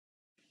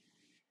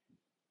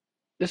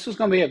This was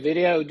going to be a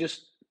video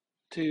just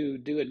to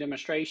do a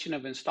demonstration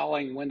of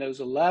installing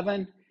Windows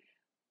 11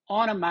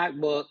 on a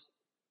MacBook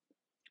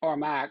or a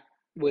Mac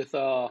with,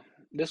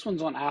 this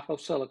one's on Apple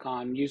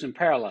Silicon using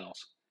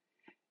Parallels.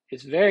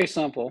 It's very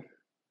simple.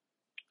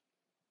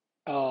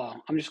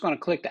 I'm just going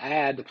to click to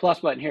add, the plus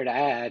button here to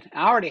add.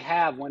 I already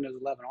have Windows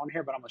 11 on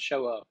here, but I'm going to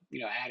show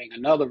adding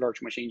another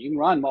virtual machine. You can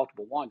run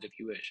multiple ones if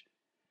you wish.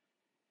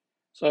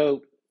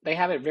 So they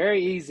have it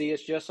very easy.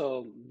 It's just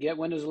a get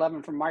Windows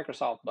 11 from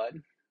Microsoft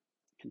button,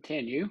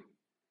 continue,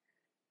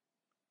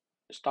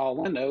 install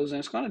Windows, and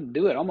it's going to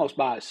do it almost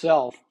by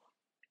itself.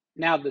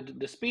 Now,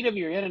 the speed of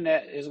your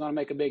internet is going to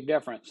make a big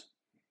difference.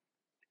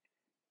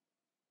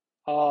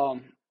 I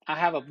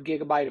have a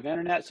gigabyte of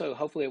internet, so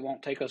hopefully it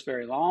won't take us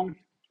very long.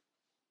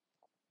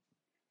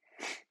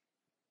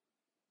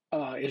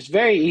 It's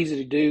very easy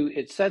to do.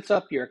 It sets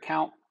up your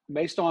account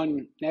based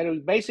on,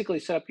 it'll basically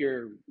set up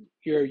your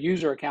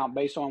user account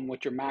based on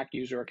what your Mac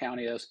user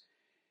account is.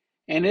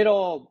 And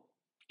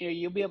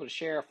you'll be able to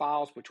share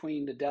files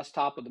between the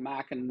desktop of the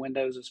Mac and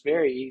Windows. It's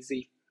very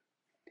easy.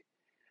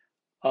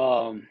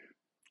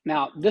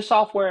 Now, this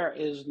software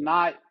is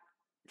not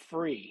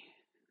free.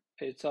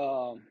 It's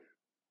a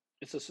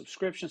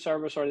subscription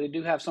service, or they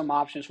do have some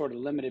options for the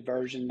limited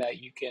version that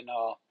you can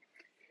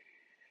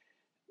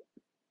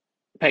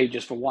pay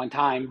just for one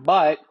time,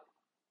 but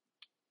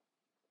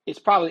it's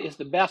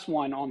the best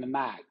one on the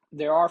Mac.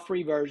 There are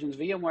free versions.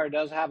 VMware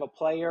does have a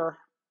player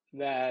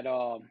that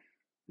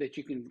that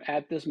you can,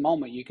 at this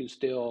moment, you can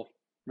still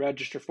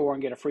register for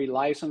and get a free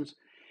license.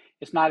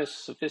 It's not as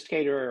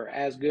sophisticated or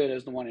as good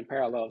as the one in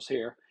Parallels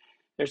here.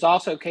 There's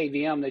also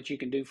KVM that you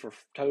can do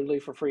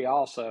totally for free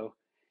also.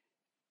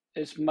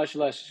 It's much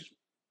less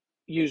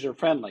user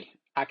friendly.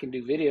 I can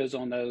do videos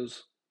on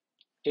those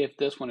if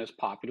this one is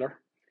popular.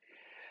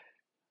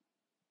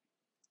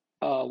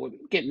 We're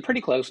getting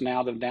pretty close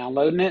now to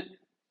downloading it.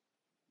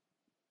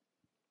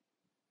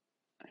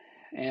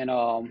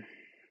 And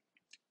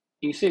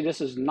you see this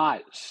is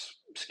not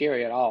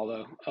scary at all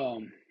though.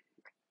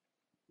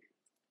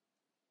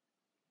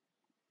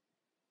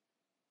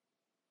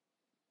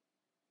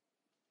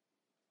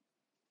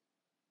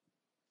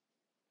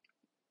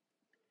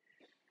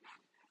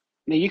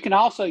 Now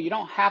you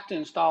don't have to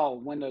install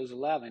Windows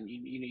 11.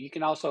 You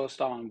can also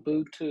install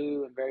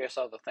Ubuntu and various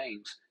other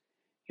things.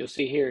 You'll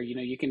see here,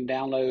 you can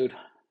download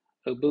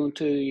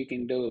Ubuntu. You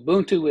can do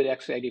Ubuntu with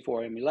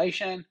x84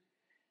 emulation.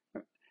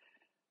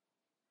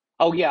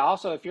 Oh yeah,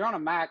 also if you're on a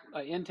Mac,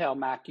 Intel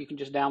Mac, you can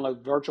just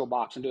download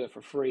VirtualBox and do it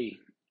for free.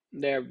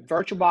 Their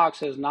VirtualBox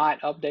has not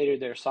updated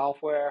their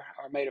software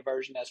or made a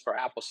version that's for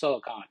Apple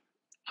Silicon.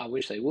 I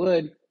wish they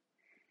would,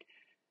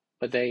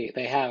 but they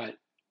haven't.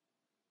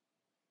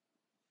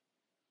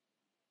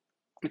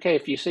 Okay,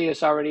 if you see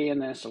it's already in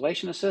the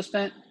installation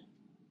assistant.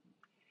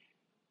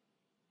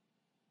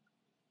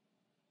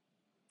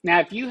 Now,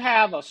 if you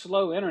have a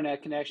slow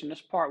internet connection,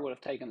 this part would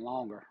have taken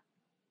longer.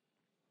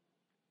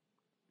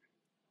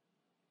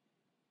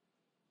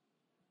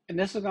 And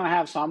this is going to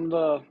have some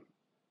of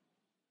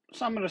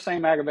the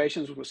same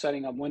aggravations with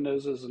setting up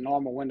Windows as a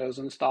normal Windows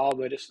install,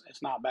 but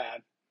it's not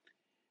bad.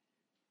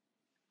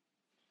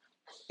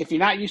 If you're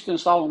not used to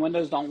installing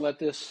Windows, don't let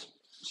this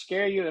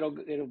scare you.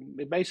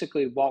 It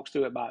basically walks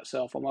through it by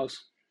itself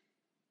almost.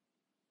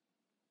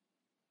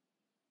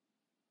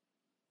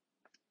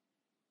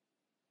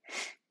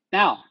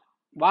 Now,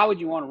 why would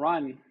you want to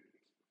run?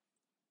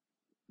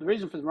 The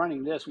reason for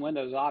running this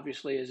Windows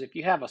obviously is if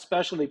you have a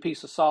specialty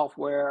piece of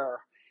software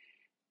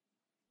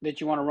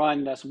that you want to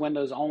run that's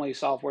Windows only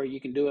software,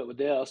 you can do it with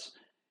this.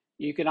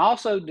 You can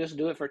also just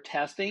do it for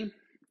testing.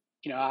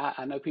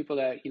 I know people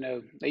that,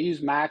 they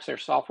use Macs, they're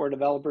software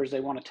developers, they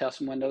want to test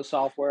some Windows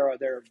software, or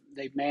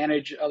they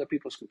manage other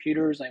people's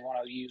computers, they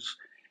want to use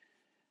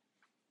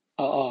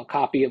a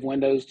copy of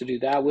Windows to do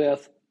that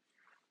with.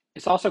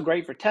 It's also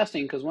great for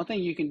testing because one thing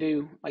you can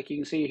do, like you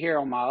can see here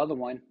on my other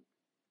one,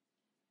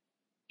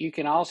 you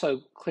can also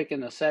click in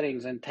the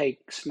settings and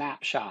take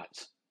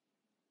snapshots.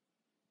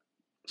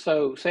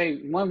 So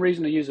say one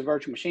reason to use a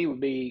virtual machine would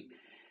be,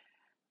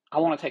 I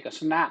want to take a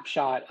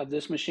snapshot of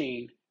this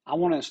machine. I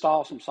want to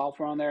install some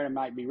software on there. It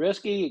might be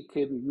risky. It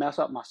could mess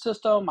up my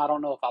system. I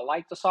don't know if I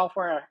like the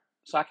software.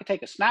 So I could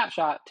take a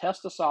snapshot,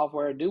 test the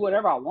software, do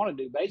whatever I want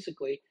to do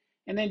basically,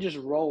 and then just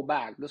roll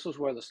back. This is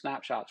where the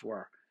snapshots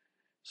were.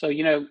 So,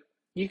 you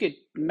could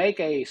make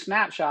a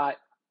snapshot,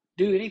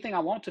 do anything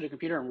I want to the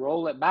computer and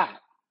roll it back.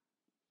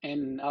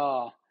 And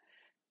so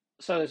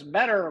it's a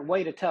better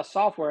way to test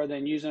software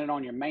than using it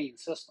on your main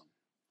system.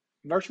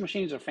 Virtual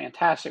machines are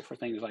fantastic for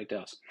things like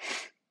this.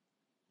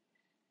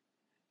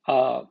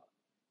 Ubuntu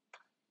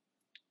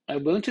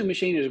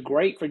machine is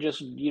great for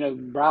just,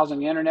 browsing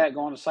the internet,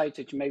 going to sites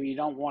that maybe you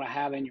don't want to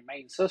have in your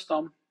main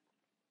system.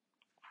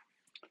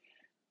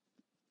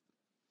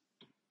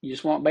 You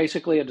just want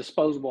basically a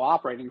disposable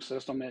operating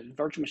system, and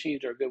virtual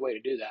machines are a good way to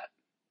do that.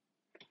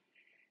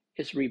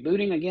 It's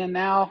rebooting again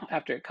now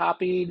after it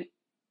copied.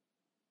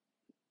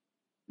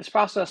 This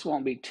process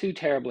won't be too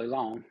terribly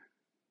long.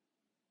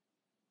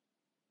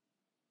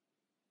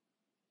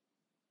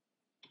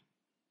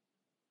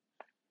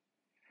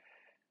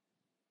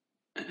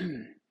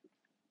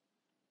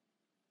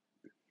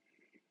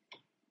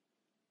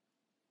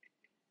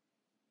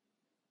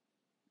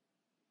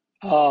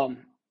 I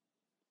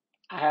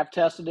have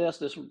tested this.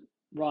 This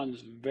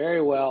runs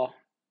very well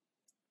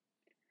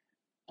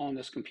on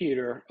this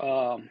computer.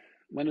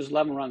 Windows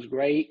 11 runs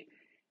great.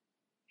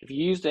 If you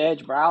use the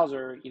Edge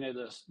browser, you know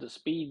the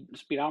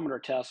speedometer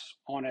tests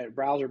on it.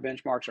 Browser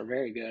benchmarks are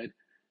very good.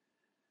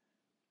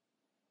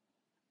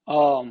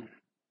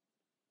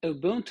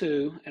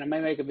 Ubuntu, and I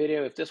may make a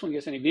video if this one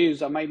gets any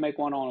views. I may make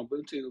one on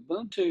Ubuntu.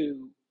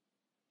 Ubuntu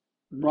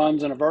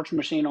runs in a virtual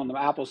machine on the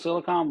Apple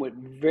Silicon with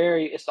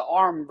it's the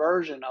ARM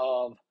version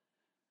of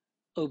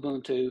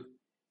Ubuntu.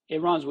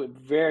 It runs with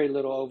very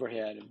little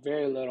overhead,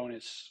 very little, and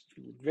it's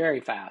very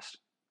fast.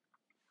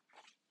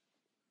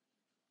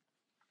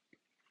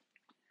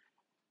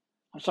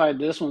 I'm sorry,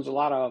 this one's a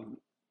lot of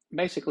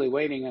basically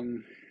waiting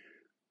and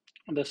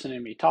listening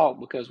to me talk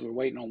because we're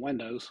waiting on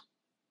Windows.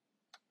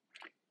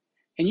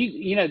 And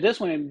you know, this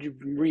one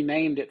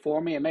renamed it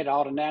for me. It made an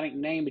automatic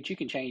name, but you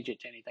can change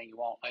it to anything you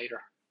want later.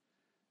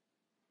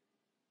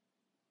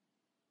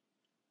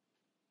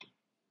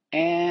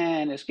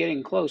 And it's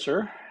getting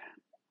closer.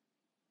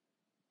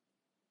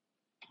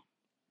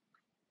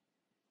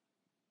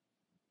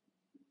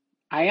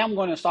 I am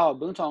going to install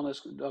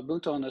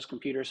Ubuntu on this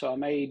computer, so I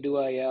may do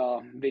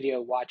a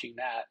video watching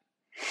that.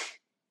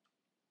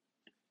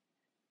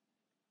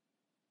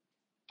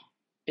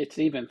 It's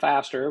even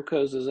faster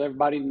because as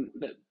everybody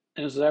that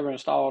has ever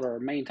installed or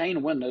maintained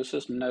a Windows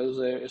system knows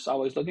that it's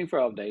always looking for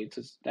updates.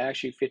 It's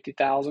actually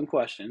 50,000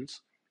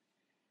 questions.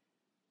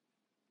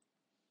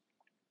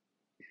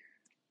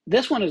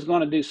 This one is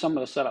going to do some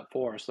of the setup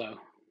for us, though.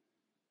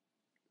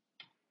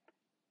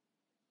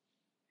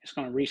 It's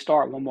going to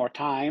restart one more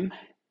time.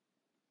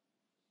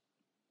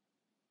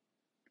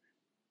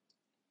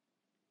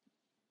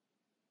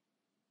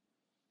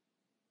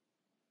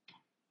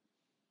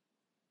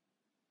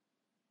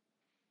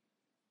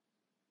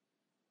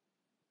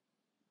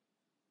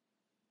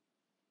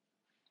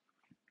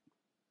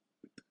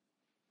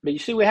 But you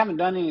see, we haven't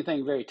done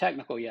anything very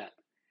technical yet.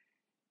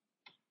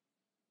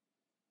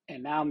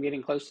 And now I'm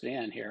getting close to the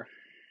end here.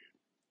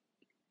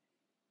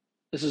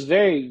 This is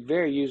very,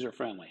 very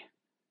user-friendly.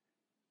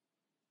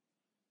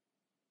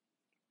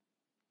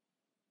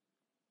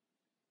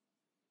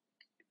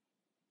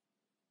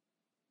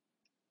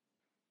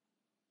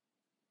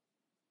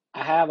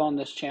 I have on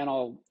this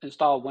channel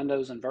installed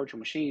Windows and virtual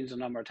machines a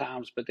number of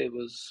times, but it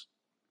was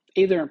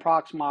either in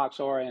Proxmox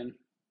or in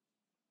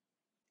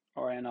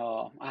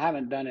I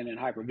haven't done it in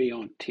Hyper-V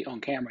on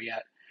camera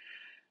yet.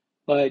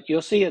 But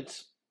you'll see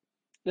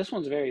this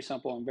one's very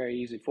simple and very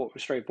easy,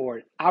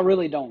 straightforward. I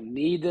really don't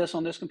need this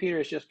on this computer.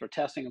 It's just for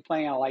testing and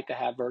playing. I like to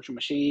have virtual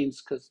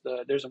machines because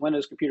there's a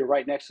Windows computer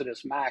right next to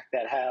this Mac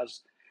that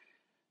has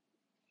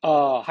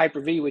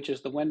Hyper-V, which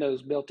is the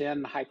Windows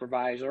built-in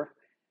hypervisor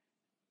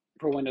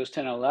for Windows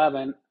 10 and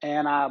 11.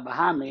 And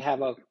behind me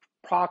have a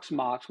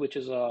Proxmox, which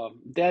is a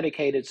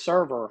dedicated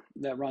server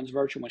that runs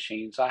virtual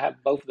machines. I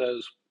have both of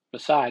those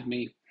beside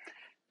me.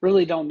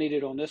 Really don't need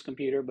it on this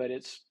computer, but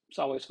it's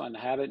always fun to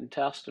have it and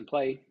test and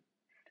play.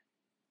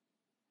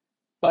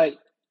 But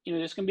you know,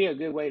 this can be a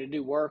good way to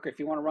do work if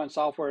you want to run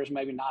software is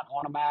maybe not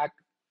on a Mac,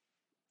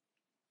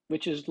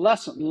 which is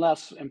less and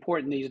less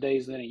important these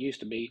days than it used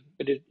to be.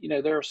 But you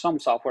know, there are some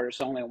software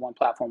that's only on one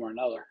platform or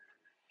another.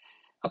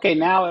 Okay,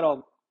 now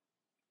I'll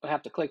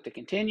have to click to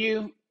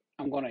continue.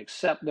 I'm going to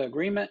accept the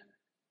agreement.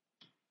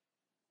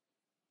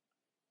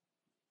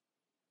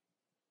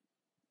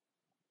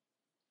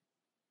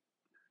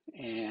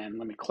 And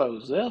let me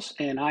close this,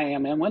 and I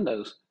am in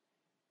Windows.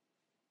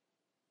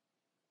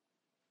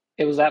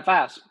 It was that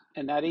fast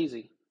and that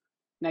easy.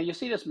 Now you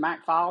see this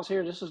Mac files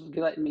here. This is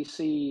letting me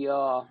see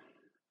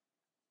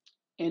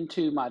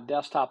into my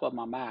desktop of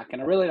my Mac,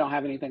 and I really don't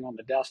have anything on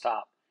the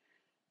desktop.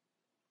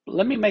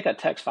 Let me make a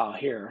text file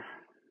here.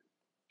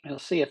 And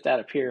let's see if that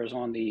appears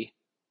on the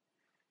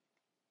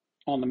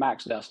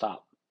Mac's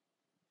desktop.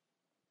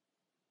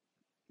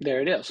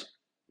 There it is.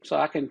 So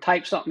I can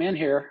type something in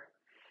here,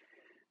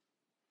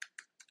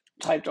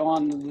 typed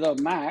on the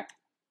Mac,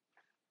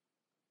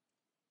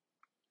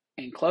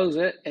 and close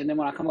it. And then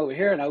when I come over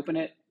here and open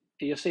it,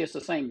 you'll see it's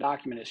the same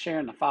document. It's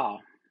sharing the file.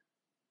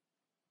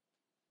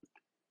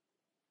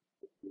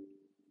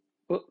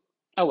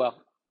 Oh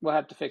well, we'll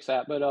have to fix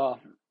that, but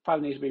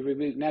probably needs to be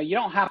rebooted. Now you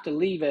don't have to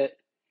leave it.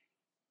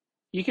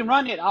 You can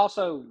run it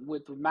also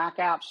with Mac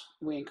apps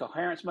in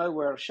coherence mode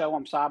where it'll show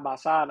them side by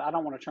side. I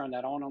don't want to turn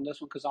that on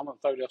this one because I'm going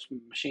to throw this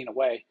machine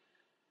away.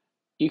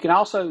 You can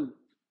also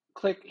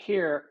click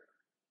here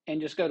and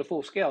just go to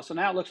full scale. So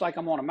now it looks like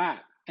I'm on a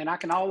Mac, and I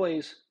can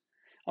always,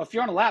 or if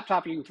you're on a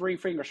laptop, you can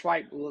 3-finger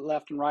swipe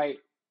left and right,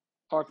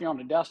 or if you're on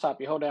the desktop,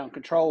 you hold down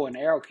Control and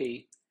arrow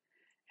key,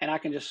 and I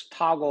can just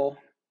toggle.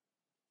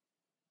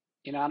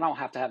 You know, I don't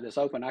have to have this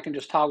open. I can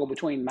just toggle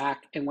between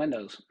Mac and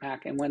Windows,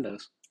 Mac and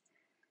Windows.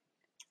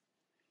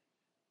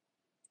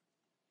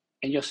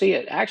 And you'll see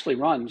it actually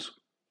runs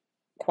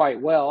quite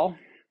well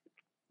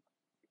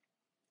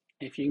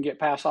if you can get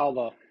past all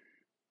the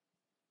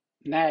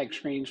nag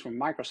screens from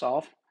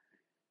Microsoft.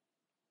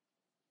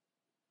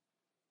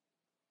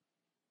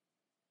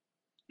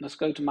 let's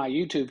go to my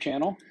YouTube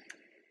channel.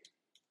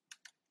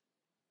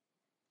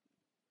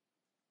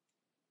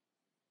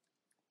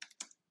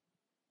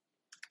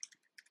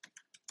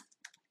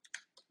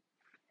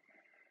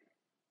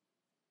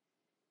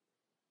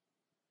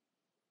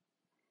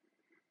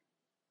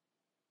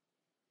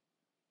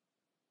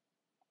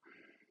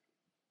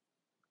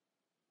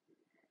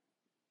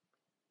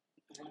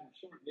 I have a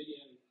short video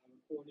I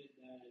recorded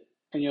that,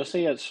 and you'll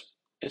see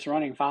it's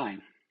running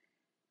fine.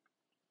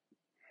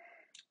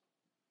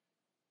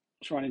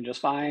 It's running just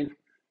fine.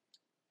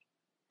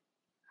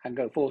 I can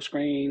go full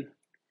screen.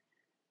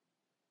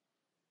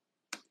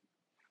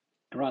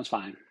 It runs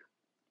fine.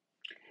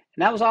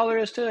 And that was all there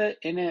is to it.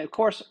 And then, of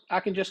course,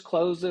 I can just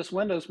close this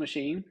Windows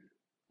machine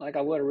like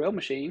I would a real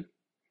machine.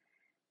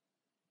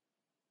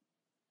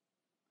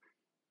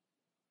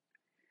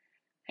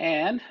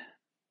 And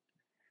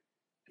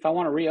if I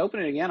want to reopen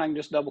it again, I can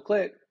just double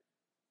click.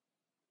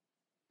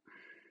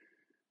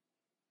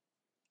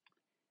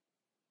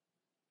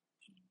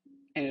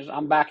 And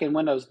I'm back in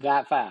Windows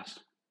that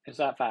fast. It's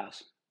that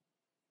fast.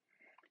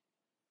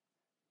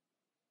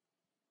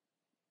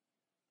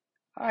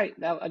 All right,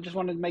 I just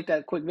wanted to make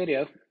that quick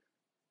video.